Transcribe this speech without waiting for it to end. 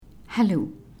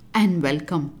Hello and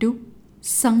welcome to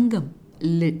Sangam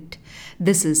Lit.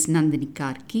 This is Nandini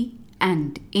Karki,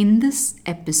 and in this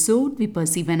episode we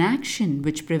perceive an action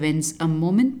which prevents a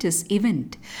momentous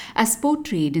event as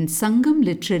portrayed in Sangam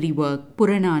Literary work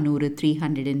Puranaanooru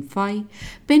 305,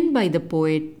 penned by the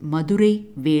poet Madurai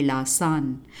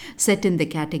Velaasaan. Set in the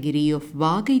category of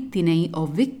Vaagai Thinai or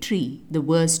victory, the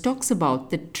verse talks about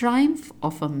the triumph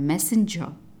of a messenger.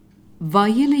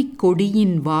 வயலை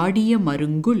கொடியின் வாடிய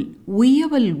மருங்குல்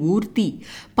உயவல் ஊர்தி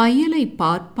பயலை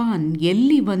பார்ப்பான்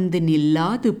எல்லி வந்து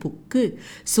நில்லாது book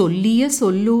சொல்லிய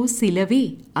சொல்லோ சிலவே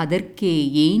அதற்கே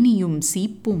ஏனியும்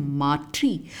சீப்பும்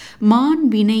மாற்றி மான்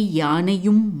வினை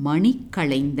யானையும் மணி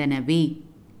களைந்தனவே.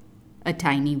 A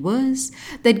tiny verse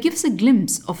that gives a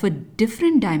glimpse of a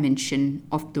different dimension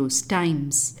of those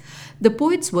times. The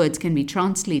poet's words can be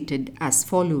translated as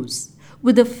follows.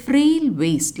 With a frail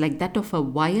waist like that of a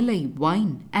violet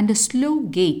vine and a slow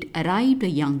gait arrived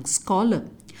a young scholar.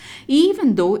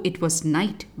 Even though it was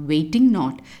night, waiting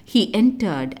not, he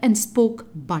entered and spoke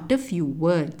but a few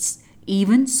words.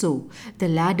 Even so,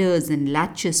 the ladders and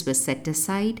latches were set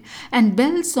aside, and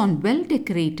bells on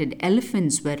well-decorated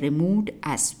elephants were removed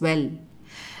as well.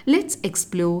 Let's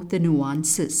explore the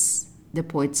nuances. The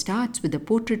poet starts with a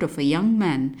portrait of a young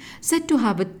man said to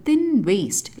have a thin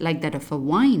waist like that of a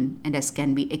vine, and as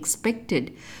can be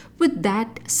expected, with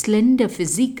that slender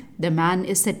physique, the man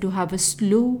is said to have a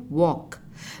slow walk.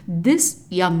 This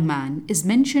young man is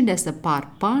mentioned as a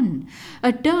parpan,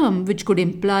 a term which could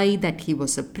imply that he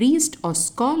was a priest or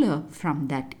scholar from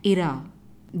that era.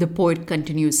 The poet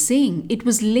continues saying, it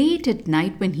was late at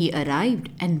night when he arrived,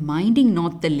 and minding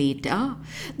not the late hour,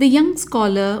 the young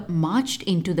scholar marched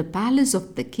into the palace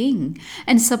of the king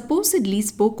and supposedly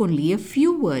spoke only a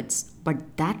few words. But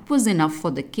that was enough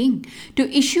for the king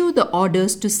to issue the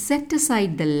orders to set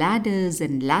aside the ladders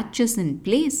and latches in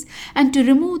place and to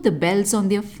remove the bells on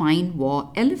their fine war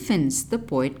elephants, the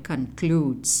poet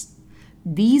concludes.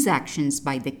 These actions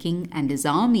by the king and his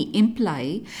army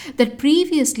imply that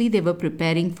previously they were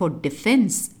preparing for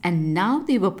defense and now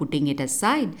they were putting it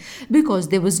aside because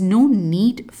there was no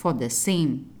need for the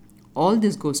same. All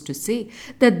this goes to say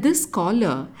that this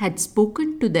scholar had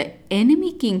spoken to the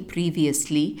enemy king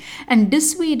previously and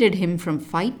dissuaded him from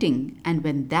fighting, and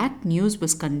when that news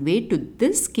was conveyed to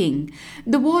this king,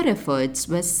 the war efforts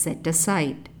were set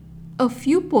aside. A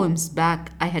few poems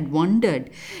back, I had wondered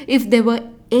if there were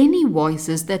any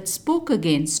voices that spoke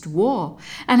against war,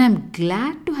 and I'm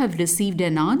glad to have received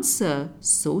an answer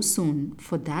so soon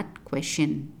for that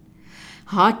question.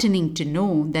 Heartening to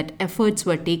know that efforts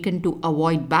were taken to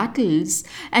avoid battles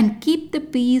and keep the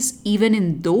peace even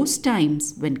in those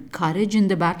times when courage in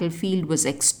the battlefield was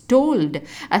extolled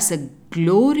as a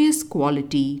glorious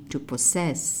quality to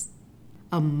possess.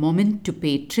 A moment to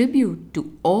pay tribute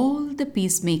to all the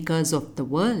peacemakers of the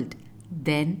world,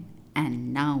 then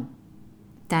and now.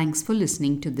 Thanks for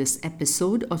listening to this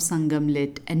episode of Sangam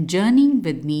Lit and journeying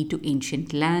with me to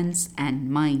ancient lands and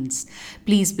minds.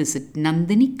 Please visit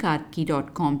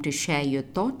nandinikarki.com to share your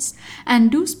thoughts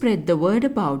and do spread the word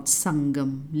about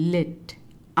Sangam Lit.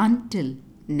 Until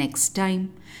next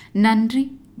time,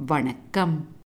 Nandri Vanakkam.